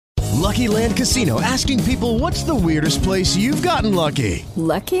Lucky Land Casino, asking people, what's the weirdest place you've gotten lucky?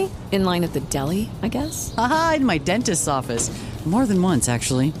 Lucky? In line at the deli, I guess? Aha, in my dentist's office. More than once,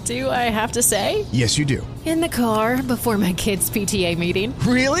 actually. Do I have to say? Yes, you do. In the car before my kids' PTA meeting.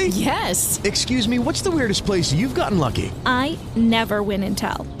 Really? Yes. Excuse me, what's the weirdest place you've gotten lucky? I never win and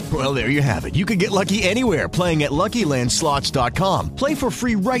tell. Well, there you have it. You can get lucky anywhere, playing at LuckyLandSlots.com. Play for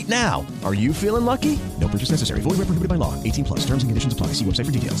free right now. Are you feeling lucky? No purchase necessary. Void where prohibited by law. 18 plus. Terms and conditions apply. See website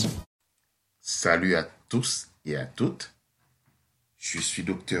for details. Salut à tous et à toutes. Je suis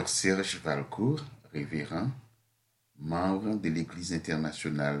Dr Serge Valcourt, révérend, membre de l'Église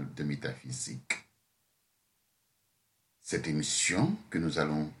internationale de métaphysique. Cette émission que nous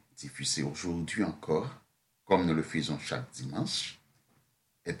allons diffuser aujourd'hui encore, comme nous le faisons chaque dimanche,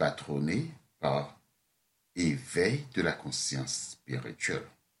 est patronnée par Éveil de la conscience spirituelle.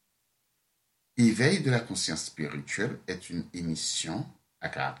 Éveil de la conscience spirituelle est une émission à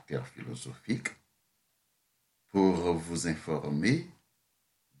caractère philosophique pour vous informer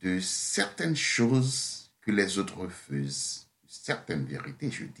de certaines choses que les autres faisent, certaines vérités,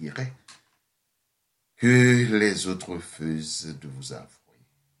 je dirais, que les autres faisent de vous avouer.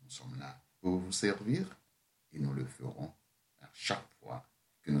 Nous sommes là pour vous servir et nous le ferons à chaque fois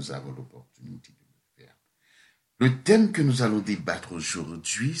que nous avons l'opportunité de le faire. Le thème que nous allons débattre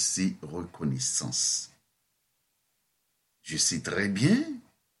aujourd'hui, c'est reconnaissance. Je sais très bien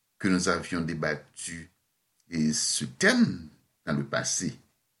que nous avions débattu ce thème dans le passé,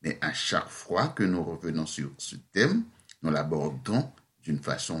 mais à chaque fois que nous revenons sur ce thème, nous l'abordons d'une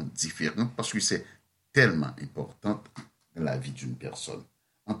façon différente parce que c'est tellement important dans la vie d'une personne.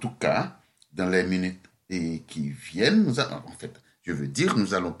 En tout cas, dans les minutes qui viennent, nous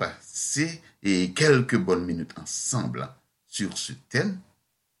allons passer quelques bonnes minutes ensemble sur ce thème,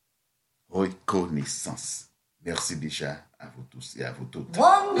 reconnaissance. Merci déjà à vous tous et à vous toutes.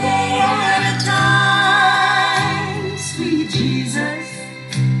 One day at a time, sweet Jesus.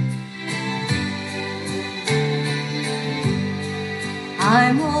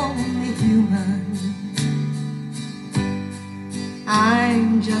 I'm only human.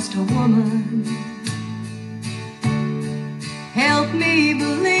 I'm just a woman. Help me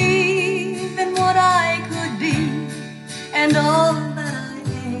believe in what I could be and all that I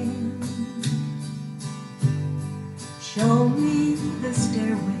am. Show me the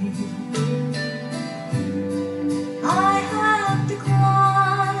stairway I have to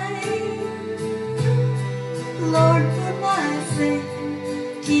climb. Lord, for my sake,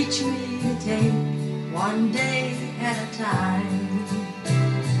 teach me to take one day at a time.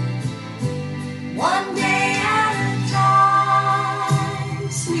 One day at a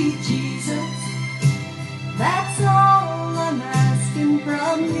time, sweet Jesus. That's all I'm asking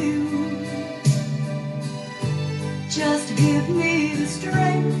from you. Just give me the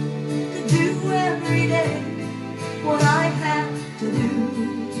strength to do every day what I have to do.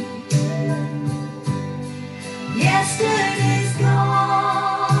 Yesterday's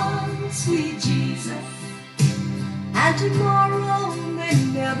gone, sweet Jesus, and tomorrow may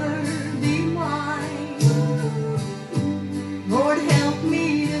never be mine. Lord, help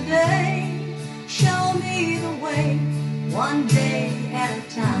me today, show me the way, one day at a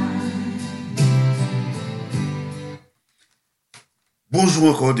time. Bonjour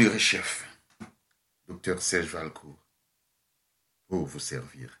encore, dear chef, Dr Serge Valcourt, pour vous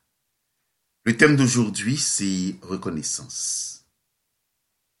servir. Le thème d'aujourd'hui, c'est reconnaissance.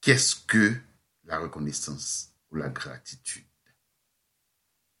 Qu'est-ce que la reconnaissance ou la gratitude?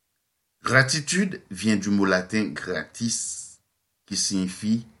 Gratitude vient du mot latin gratis, qui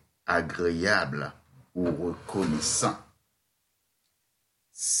signifie agréable ou reconnaissant.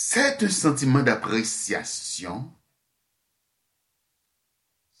 C'est un sentiment d'appréciation.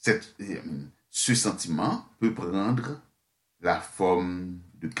 Ce sentiment peut prendre la forme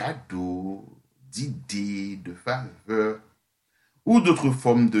de cadeaux, d'idées, de faveurs ou d'autres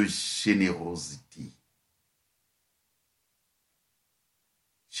formes de générosité.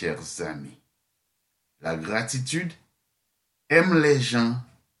 Chers amis, la gratitude aime les gens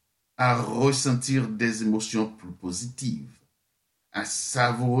à ressentir des émotions plus positives, à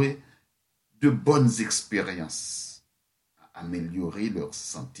savourer de bonnes expériences, à améliorer leur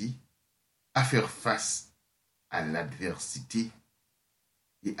santé, à faire face à l'adversité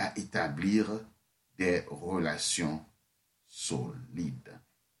et à établir des relations solides.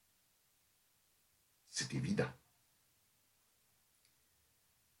 C'est évident.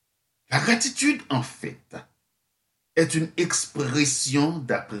 La gratitude, en fait, est une expression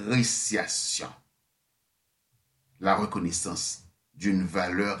d'appréciation. La reconnaissance d'une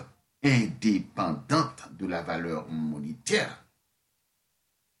valeur indépendante de la valeur monétaire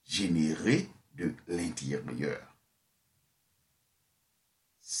générée de l'intérieur.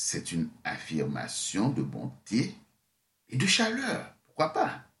 C'est une affirmation de bonté et de chaleur. Pourquoi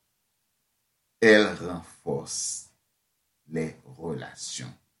pas? Elle renforce les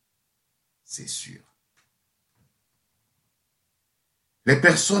relations, c'est sûr. Les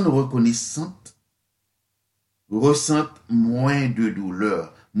personnes reconnaissantes ressentent moins de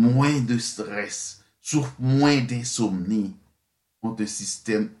douleur, moins de stress, souffrent moins d'insomnie, ont un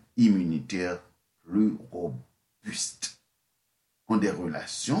système immunitaire plus robuste, ont des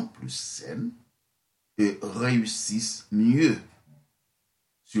relations plus saines et réussissent mieux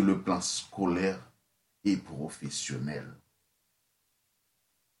sur le plan scolaire et professionnel.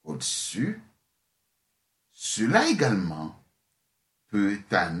 Au-dessus, cela également peut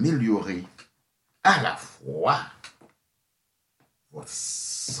améliorer à la fois votre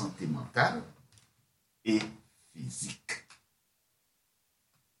santé mentale et physique.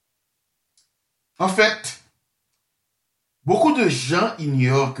 En fait, beaucoup de gens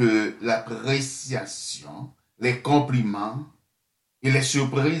ignorent que l'appréciation, les compliments et les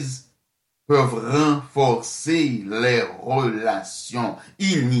surprises peuvent renforcer les relations.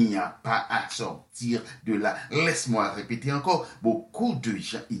 Il n'y a pas à sortir de là. Laisse-moi répéter encore. Beaucoup de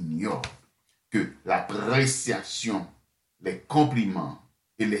gens ignorent que l'appréciation, les compliments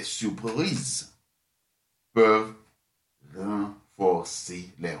et les surprises peuvent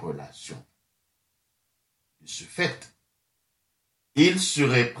renforcer les relations. De ce fait, il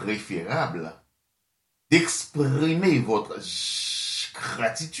serait préférable d'exprimer votre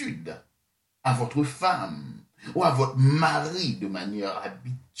gratitude à votre femme ou à votre mari de manière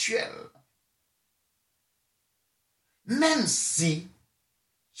habituelle. Même si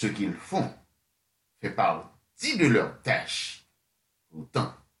ce qu'ils font fait partie de leur tâche,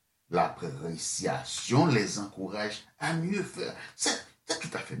 pourtant, l'appréciation les encourage à mieux faire. C'est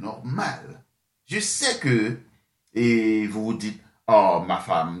tout à fait normal. Je sais que et vous vous dites, oh, ma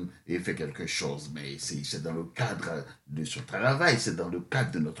femme fait quelque chose, mais c'est dans le cadre de son travail, c'est dans le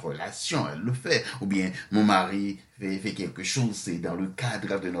cadre de notre relation, elle le fait. Ou bien, mon mari fait quelque chose, c'est dans le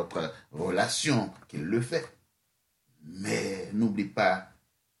cadre de notre relation qu'il le fait. Mais n'oubliez pas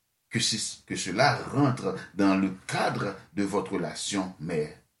que cela rentre dans le cadre de votre relation,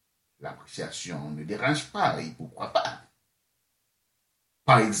 mais l'appréciation ne dérange pas, et pourquoi pas?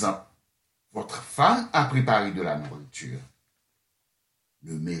 Par exemple, votre femme a préparé de la nourriture.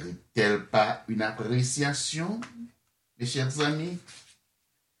 Ne mérite-t-elle pas une appréciation, mes chers amis?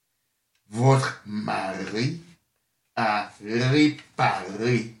 Votre mari a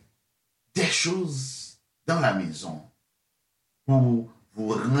réparé des choses dans la maison pour vous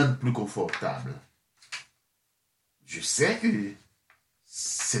rendre plus confortable. Je sais que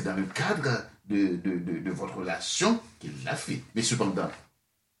c'est dans le cadre de votre relation qu'il l'a fait. Mais cependant,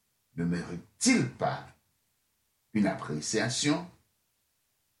 ne mérite-t-il pas une appréciation?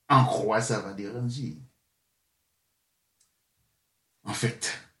 En quoi ça va déranger? En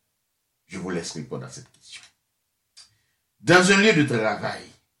fait, je vous laisse répondre à cette question. Dans un lieu de travail,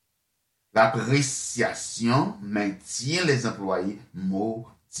 l'appréciation maintient les employés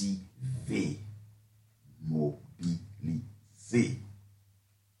motivés, mobilisés.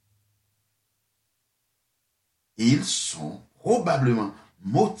 Ils sont probablement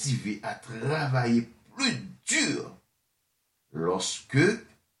motivés à travailler plus dur lorsque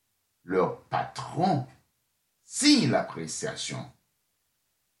leur patron signe l'appréciation.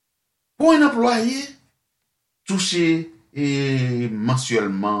 Pour un employé, touché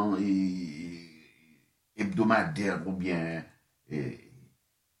mensuellement, hebdomadaire ou bien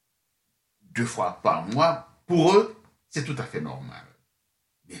 2 fois par mois, pour eux, c'est tout à fait normal.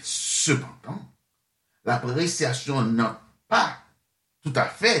 Mais cependant, l'appréciation n'est pas tout à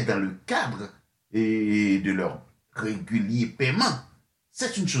fait dans le cadre de leur régulier paiement.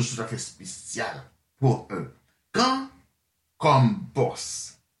 C'est une chose tout à fait spéciale pour eux. Quand, comme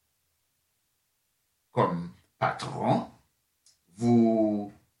boss, comme patron,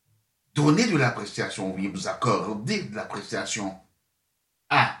 vous donnez de l'appréciation, vous accordez de l'appréciation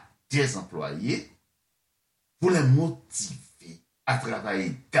à des employés, vous les motivez à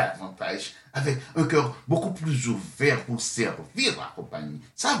travailler davantage avec un cœur beaucoup plus ouvert pour servir la compagnie.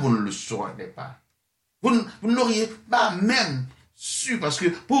 Ça, vous ne le saurez pas. Vous ne l'auriez pas même su, parce que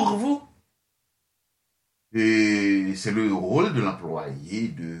pour vous, c'est le rôle de l'employé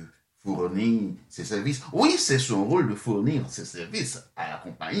de fournir ses services. Oui, c'est son rôle de fournir ses services à la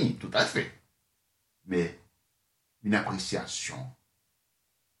compagnie, tout à fait. Mais une appréciation,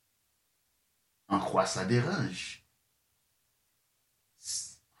 en quoi ça dérange?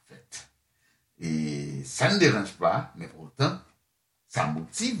 En fait, et ça ne dérange pas, mais pourtant,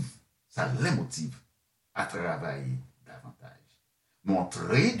 ça les motive à travailler davantage.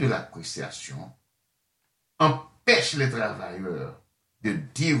 Montrer de l'appréciation empêche les travailleurs de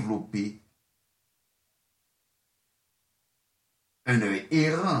développer un œil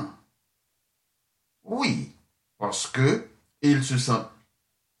errant. Oui, parce que ils se sentent,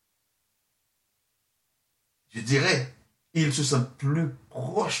 ils se sentent plus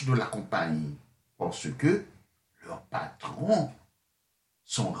proches de la compagnie parce que leurs patrons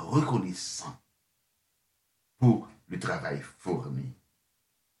sont reconnaissants pour le travail fourni.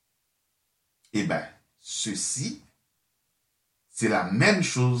 Eh bien, ceci, c'est la même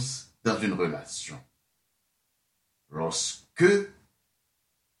chose dans une relation. Lorsque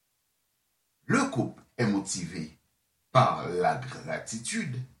le couple est motivé par la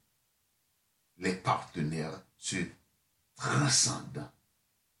gratitude, les partenaires se transcendent.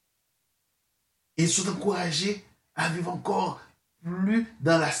 Ils sont encouragés à vivre encore plus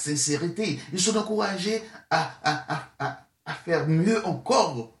dans la sincérité. Ils sont encouragés à faire mieux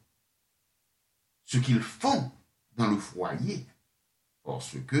encore ce qu'ils font dans le foyer.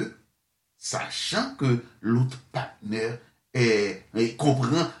 Parce que, sachant que l'autre partenaire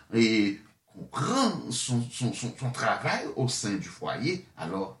comprend son travail au sein du foyer,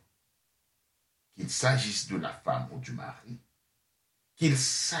 alors qu'il s'agisse de la femme ou du mari, qu'il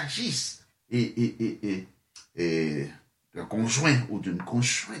s'agisse d'un conjoint ou d'une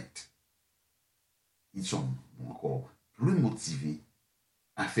conjointe, ils sont encore plus motivés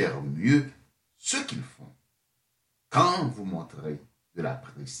à faire mieux ce qu'ils font quand vous montrez de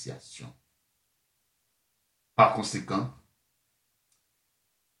l'appréciation. Par conséquent,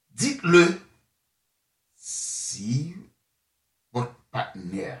 dites-le si votre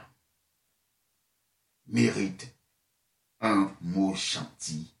partenaire mérite un mot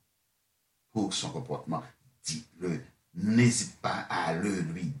gentil pour son comportement. Dites-le. N'hésitez pas à le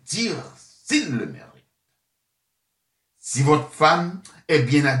lui dire s'il le mérite. Si votre femme est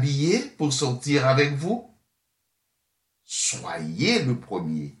bien habillée pour sortir avec vous, soyez le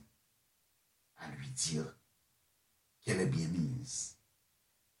premier à lui dire qu'elle est bien mise.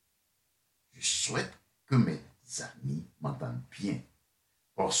 Je souhaite que mes amis m'entendent bien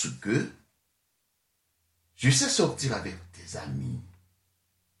parce que je sais sortir avec des amis,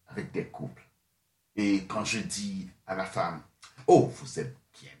 avec des couples. Et quand je dis à la femme, « Oh, vous êtes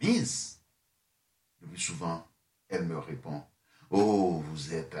bien mise », le plus souvent, elle me répond, « Oh,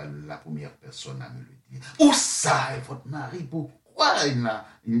 vous êtes la première personne à me le dire. Où ça est votre mari? Pourquoi il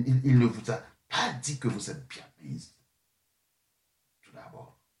ne vous a pas dit que vous êtes bien mise ?» Tout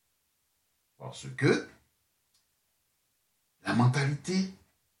d'abord, parce que la mentalité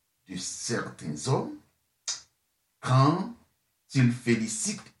de certains hommes, quand ils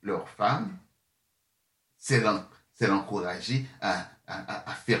félicitent leur femme, c'est l'encourager à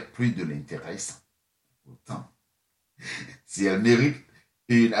faire plus de l'intéressant. Pourtant, si elle mérite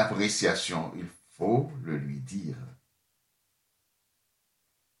une appréciation, il faut le lui dire.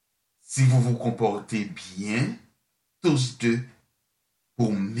 Si vous vous comportez bien, tous deux,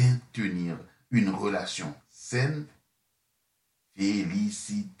 pour maintenir une relation saine,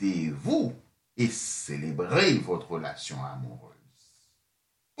 félicitez-vous et célébrez votre relation amoureuse.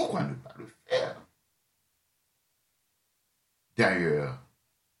 Pourquoi ne pas le faire? D'ailleurs,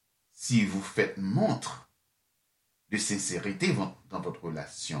 si vous faites montre de sincérité dans votre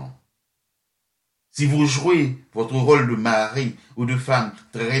relation, si vous jouez votre rôle de mari ou de femme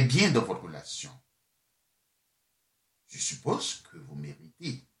très bien dans votre relation, je suppose que vous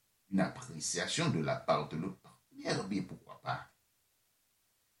méritez une appréciation de la part de l'autre partenaire, mais pourquoi pas?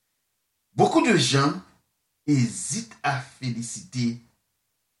 Beaucoup de gens hésitent à féliciter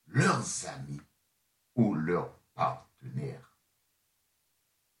leurs amis ou leurs partenaires.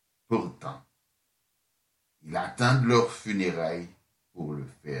 Pourtant, ils attendent leur funérailles pour le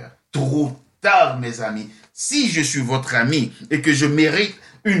faire. Trop tard, mes amis. Si je suis votre ami et que je mérite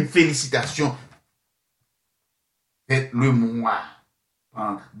une félicitation, faites-le moi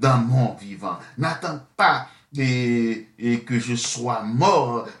dans mon vivant. N'attends pas et que je sois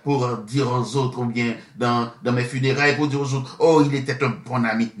mort pour dire aux autres, ou bien dans mes funérailles pour dire aux autres, oh, il était un bon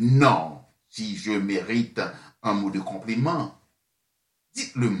ami. Non, si je mérite un mot de compliment,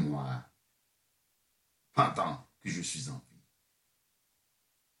 dites-le moi pendant que je suis en vie.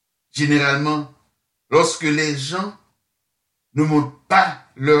 Généralement, lorsque les gens ne montrent pas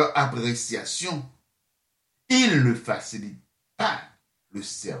leur appréciation, ils ne facilitent pas le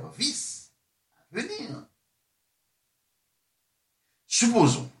service à venir.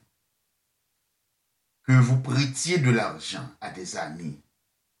 Supposons que vous prêtiez de l'argent à des amis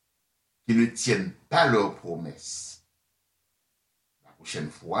qui ne tiennent pas leurs promesses.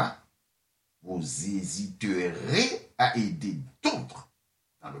 prochaine fois, vous hésiterez à aider d'autres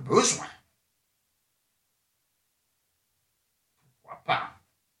dans le besoin. Pourquoi pas?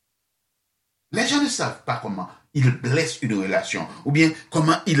 Les gens ne savent pas comment ils blessent une relation ou bien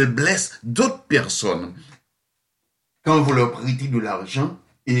comment ils blessent d'autres personnes quand vous leur prêtez de l'argent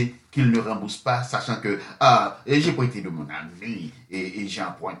et qu'ils ne remboursent pas, sachant que j'ai prêté de mon ami et j'ai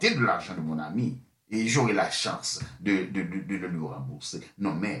emprunté de l'argent de mon ami et j'aurai la chance de le lui rembourser.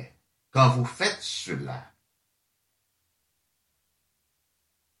 Non, mais quand vous faites cela,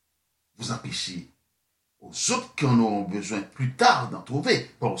 vous empêchez aux autres qui en auront besoin plus tard d'en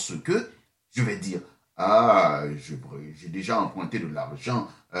trouver, parce que je vais dire, j'ai déjà emprunté de l'argent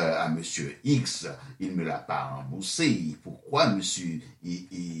à monsieur X, il ne me l'a pas remboursé. Pourquoi monsieur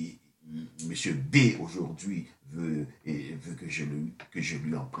B aujourd'hui veut que je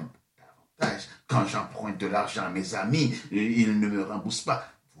lui emprunte davantage? Quand j'emprunte de l'argent à mes amis, il ne me rembourse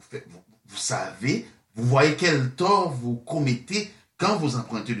pas. Vous savez, vous voyez quel tort vous commettez quand vous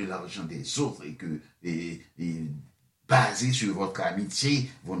empruntez de l'argent des autres et que basé sur votre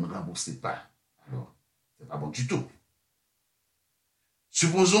amitié, vous ne remboursez pas. Alors, c'est pas bon du tout.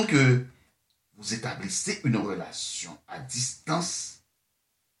 Supposons que vous établissez une relation à distance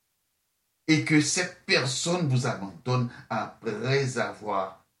et que cette personne vous abandonne après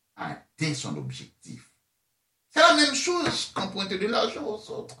avoir atteint son objectif. C'est la même chose qu'emprunter de l'argent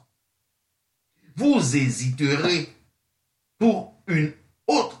aux autres. Vous hésiterez pour une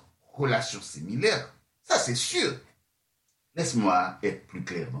autre relation similaire. Ça, c'est sûr. Laisse-moi être plus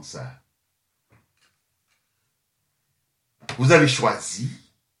clair dans ça. Vous avez choisi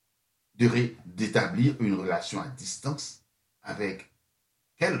d'établir une relation à distance avec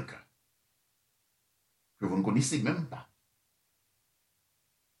quelqu'un que vous ne connaissez même pas.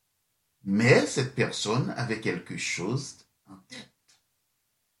 Mais cette personne avait quelque chose en tête.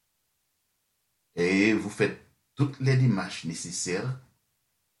 Et vous faites toutes les démarches nécessaires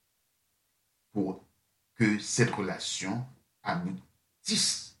pour que cette relation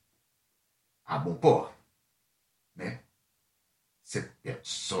aboutisse à bon port. Mais cette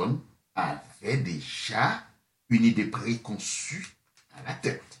personne avait déjà une idée préconçue à la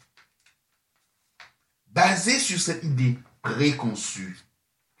tête. Basée sur cette idée préconçue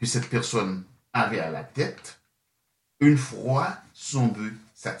que cette personne avait à la tête, une fois son but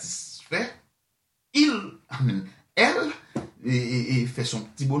satisfait, elle fait son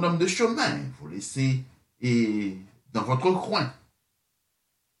petit bonhomme de chemin. Vous laissez dans votre coin.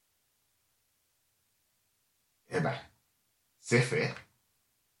 Eh bien, c'est fait.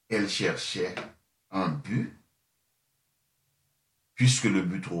 Elle cherchait un but. Puisque le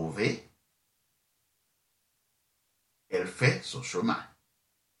but trouvé, elle fait son chemin.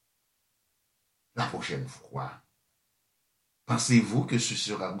 La prochaine fois, pensez-vous que ce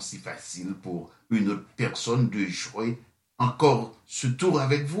sera aussi facile pour une autre personne de jouer encore ce tour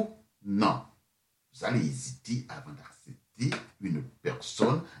avec vous? Non. Vous allez hésiter avant d'accepter une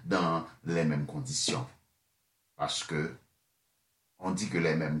personne dans les mêmes conditions. Parce que on dit que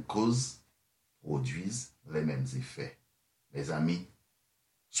les mêmes causes produisent les mêmes effets. Les amis,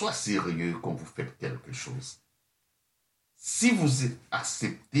 soyez sérieux quand vous faites quelque chose. Si vous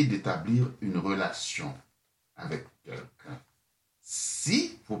acceptez d'établir une relation avec quelqu'un,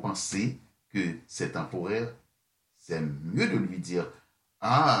 si vous pensez que c'est temporaire, c'est mieux de lui dire «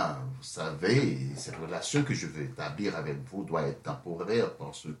 vous savez, cette relation que je veux établir avec vous doit être temporaire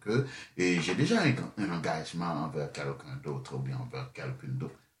parce que j'ai déjà un engagement envers quelqu'un d'autre ou bien envers quelqu'un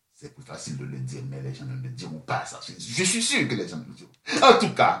d'autre. » C'est plus facile de le dire, mais les gens ne le diront pas. Ça. Je suis sûr que les gens ne le diront. En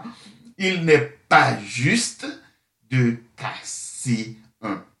tout cas, il n'est pas juste de casser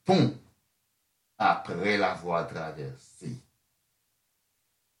un pont après l'avoir traversé.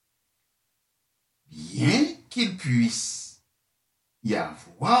 Bien qu'il puisse y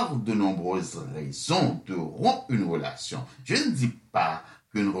avoir de nombreuses raisons de rompre une relation. Je ne dis pas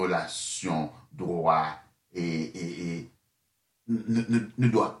qu'une relation doit ne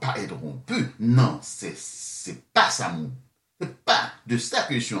doit pas être rompue. Non, c'est pas ça. C'est pas de ça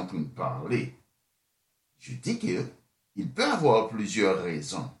que je suis en train de parler. Je dis qu'il peut y avoir plusieurs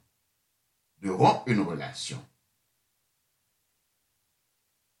raisons de rompre une relation.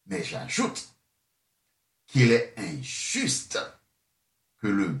 Mais j'ajoute qu'il est injuste que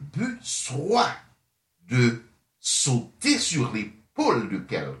le but soit de sauter sur l'épaule de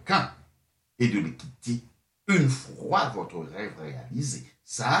quelqu'un et de le quitter une fois votre rêve réalisé.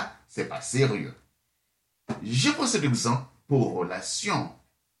 Ça, c'est pas sérieux. J'ai pris cet exemple pour relation.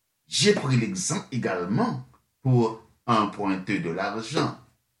 J'ai pris l'exemple également pour emprunter de l'argent.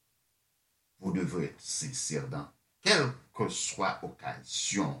 Vous devez être sincère dans quelle que soit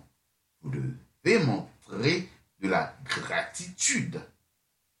occasion, vous devez montrer de la gratitude.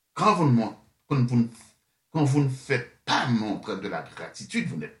 Quand vous ne faites pas montrer de la gratitude,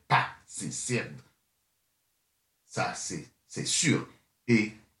 vous n'êtes pas sincère. Ça, c'est sûr.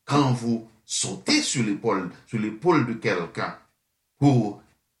 Et quand vous sautez sur l'épaule de quelqu'un pour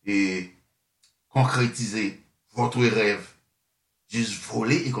concrétiser votre rêve, juste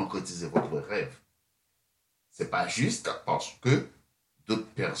voler et concrétiser votre rêve, c'est pas juste parce que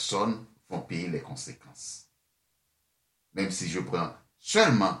d'autres personnes vont payer les conséquences. Même si je prends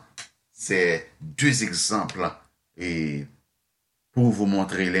seulement ces deux exemples et pour vous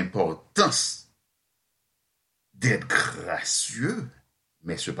montrer l'importance d'être gracieux,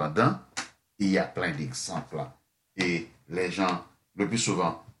 mais cependant, il y a plein d'exemples et les gens, le plus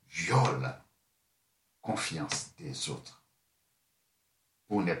souvent, violent confiance des autres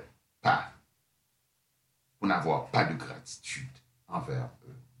pour n'avoir pas de gratitude envers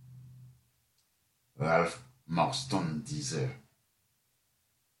eux. Ralph Marston disait,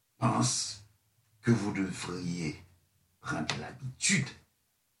 pense que vous devriez prendre l'habitude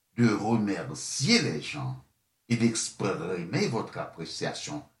de remercier les gens et d'exprimer votre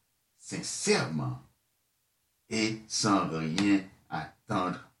appréciation sincèrement et sans rien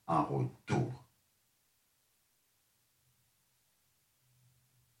attendre en retour.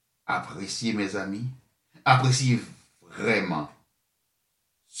 Appréciez, mes amis, appréciez vraiment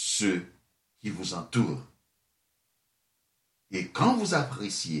ceux qui vous entourent. Et quand vous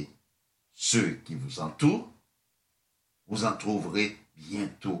appréciez ceux qui vous entourent, vous en trouverez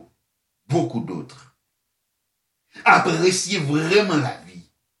bientôt beaucoup d'autres. Appréciez vraiment la vie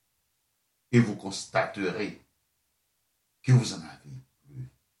et vous constaterez que vous en avez plus.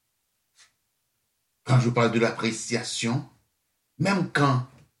 Quand je parle de l'appréciation, même quand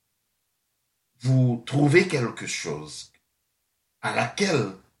vous trouvez quelque chose à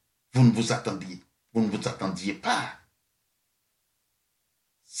laquelle vous ne vous attendiez pas,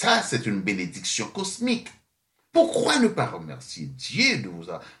 ça, c'est une bénédiction cosmique. Pourquoi ne pas remercier Dieu de vous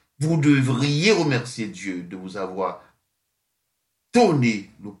avoir... Vous devriez remercier Dieu de vous avoir donné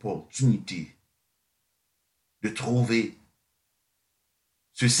l'opportunité de trouver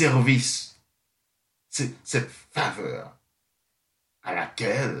ce service, cette faveur à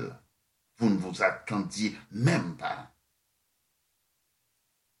laquelle vous ne vous attendiez même pas.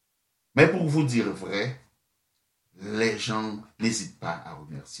 Mais pour vous dire vrai, les gens n'hésitent pas à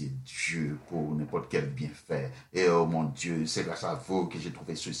remercier Dieu pour n'importe quel bienfait. Et oh mon Dieu, c'est grâce à vous que j'ai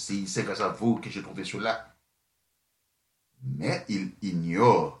trouvé ceci, c'est grâce à vous que j'ai trouvé cela. Mais ils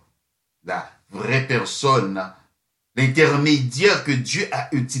ignorent la vraie personne, l'intermédiaire que Dieu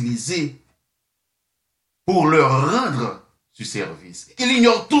a utilisé pour leur rendre ce service. Ils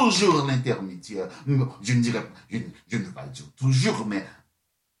ignorent toujours l'intermédiaire. Je ne veux pas dire toujours, mais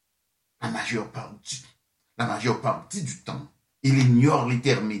la majeure partie du temps, il ignore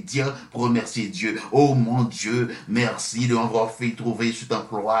l'intermédiaire pour remercier Dieu. Oh mon Dieu, merci de m'avoir fait trouver cet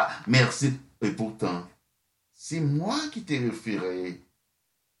emploi. Merci. Et pourtant, c'est moi qui t'ai référé.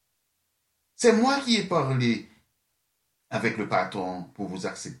 C'est moi qui ai parlé avec le patron pour vous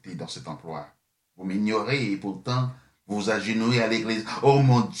accepter dans cet emploi. Vous m'ignorez et pourtant, vous vous agenouillez à l'église. Oh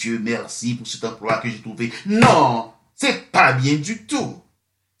mon Dieu, merci pour cet emploi que j'ai trouvé. Non, c'est pas bien du tout.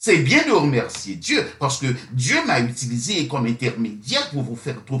 C'est bien de remercier Dieu parce que Dieu m'a utilisé comme intermédiaire pour vous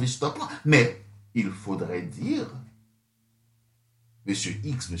faire trouver cet emploi. Mais il faudrait dire, Monsieur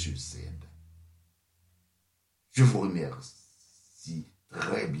X, Monsieur Z, je vous remercie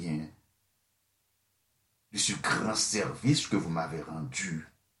très bien de ce grand service que vous m'avez rendu.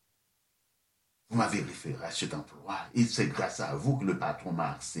 Vous m'avez référé à cet emploi et c'est grâce à vous que le patron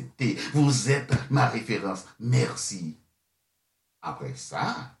m'a accepté. Vous êtes ma référence. Merci. Après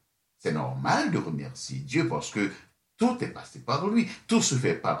ça, c'est normal de remercier Dieu parce que tout est passé par lui. Tout se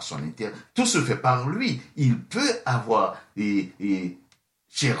fait par son intérieur. Tout se fait par lui. Il peut avoir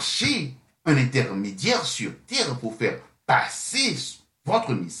cherché un intermédiaire sur terre pour faire passer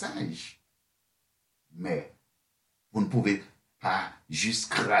votre message. Mais vous ne pouvez pas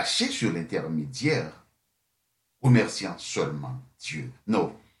juste cracher sur l'intermédiaire, remerciant seulement Dieu.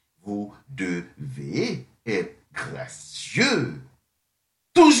 Non, vous devez être gracieux.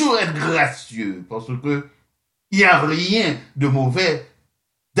 Toujours être gracieux, parce que il n'y a rien de mauvais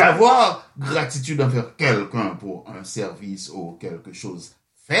d'avoir gratitude envers quelqu'un pour un service ou quelque chose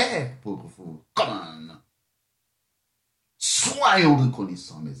fait pour vous. Come on. Soyons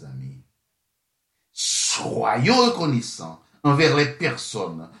reconnaissants, mes amis. Soyons reconnaissants envers les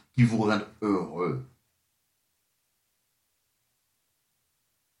personnes qui vous rendent heureux.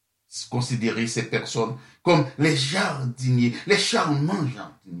 considérer ces personnes comme les jardiniers, les charmants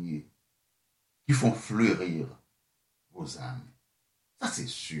jardiniers qui font fleurir vos âmes. Ça, c'est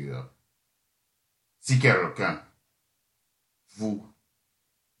sûr. Si quelqu'un vous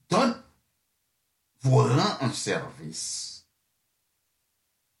donne, vous rend un service,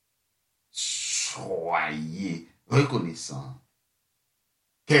 soyez reconnaissant,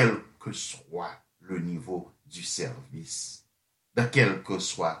 quel que soit le niveau du service, dans quel que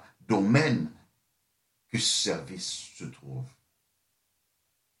soit le domaine que ce service se trouve.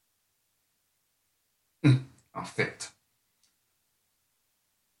 En fait,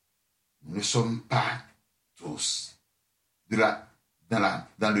 nous ne sommes pas tous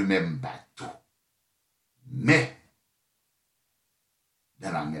dans le même bateau, mais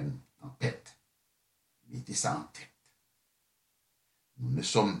dans la même tempête. Mettez ça en tête. Nous ne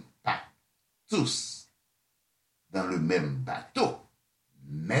sommes pas tous dans le même bateau,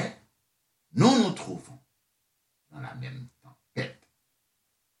 mais nous nous trouvons dans la même tempête.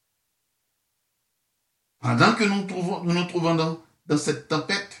 Pendant que nous nous trouvons dans cette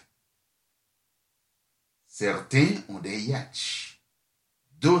tempête, certains ont des yachts,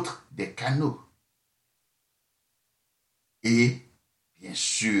 d'autres des canots. Et, bien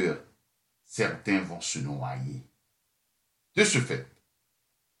sûr, certains vont se noyer. De ce fait,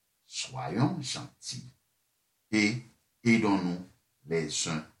 soyons gentils et aidons-nous les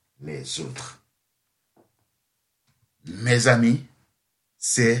uns les autres. Mes amis,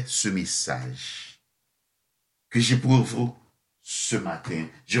 c'est ce message que j'ai pour vous ce matin.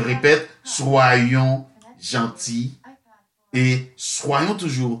 Je répète, soyons gentils et soyons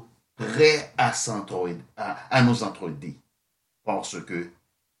toujours prêts à nous entraider. Parce que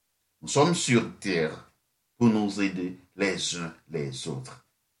nous sommes sur terre pour nous aider les uns les autres.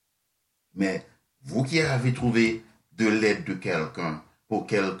 Mais vous qui avez trouvé de l'aide de quelqu'un, pour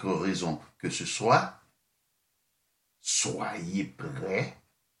quelque raison que ce soit, soyez prêts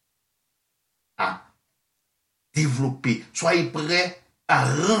à développer, soyez prêts à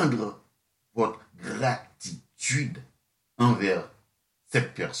rendre votre gratitude envers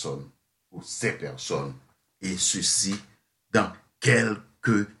cette personne ou ces personnes, et ceci dans quel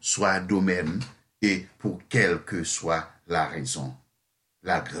que soit le domaine et pour quelle que soit la raison.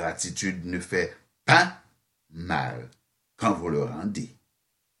 La gratitude ne fait pas mal quand vous le rendez,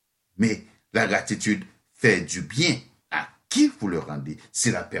 mais la gratitude fait du bien à qui vous le rendez si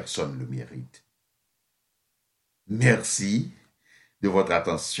la personne le mérite. Merci de votre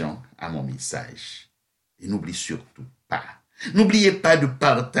attention à mon message. Et n'oubliez pas de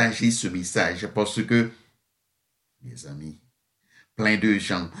partager ce message parce que, mes amis, plein de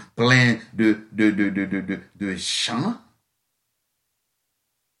gens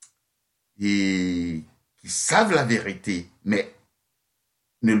et qui savent la vérité, mais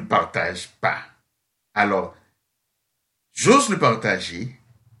ne le partagent pas. Alors, j'ose le partager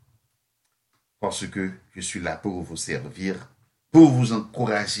parce que je suis là pour vous servir, pour vous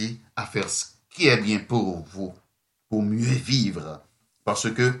encourager à faire ce qui est bien pour vous, pour mieux vivre.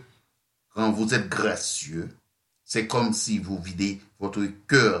 Parce que quand vous êtes gracieux, c'est comme si vous videz votre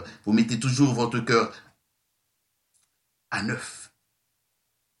cœur, vous mettez toujours votre cœur à neuf.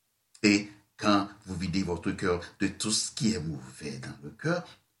 Et quand vous videz votre cœur de tout ce qui est mauvais dans le cœur,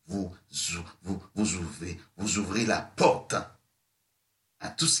 vous ouvrez la porte à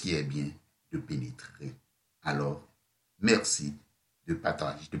tout ce qui est bien de pénétrer. Alors, merci de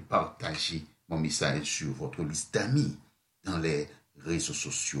partager mon message sur votre liste d'amis dans les réseaux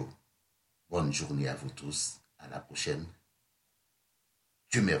sociaux. Bonne journée à vous tous. À la prochaine.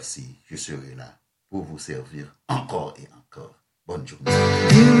 Dieu merci, je serai là pour vous servir encore et encore. Bonne journée.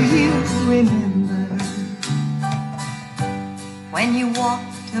 Do you remember when you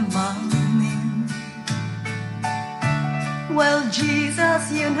walked among men? Well,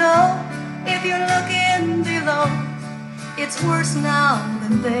 Jesus, you know, if you're looking below, it's worse now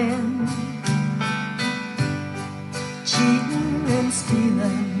than then. Cheating and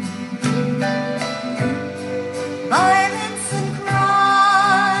stealing, violence and crime.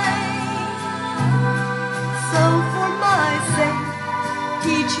 So for my sake,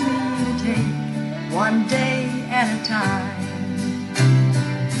 teach me to take one day at a time.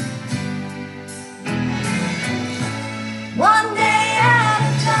 One day at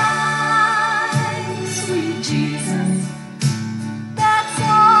a time, sweet Jesus. That's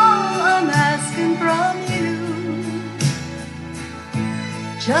all I'm asking from you.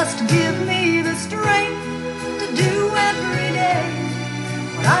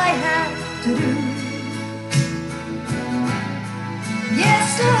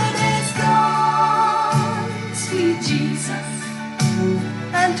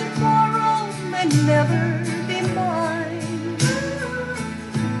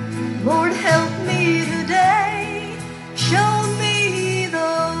 Lord, help me today. Show me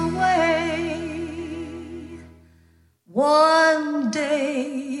the way. One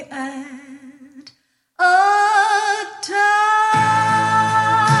day at a time.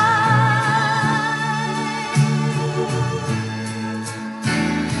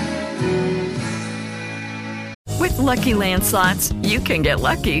 With Lucky Land Slots, you can get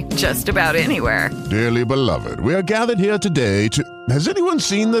lucky just about anywhere. Dearly beloved, we are gathered here today to... Has anyone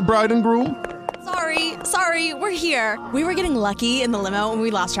seen the bride and groom? Sorry, we're here. We were getting lucky in the limo and we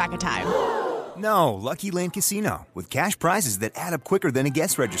lost track of time. No, Lucky Land Casino, with cash prizes that add up quicker than a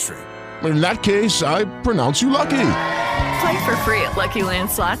guest registry. In that case, I pronounce you lucky. Play for free at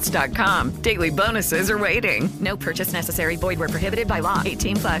LuckyLandSlots.com. Daily bonuses are waiting. No purchase necessary. Void where prohibited by law.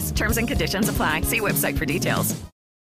 18+. Terms and conditions apply. See website for details.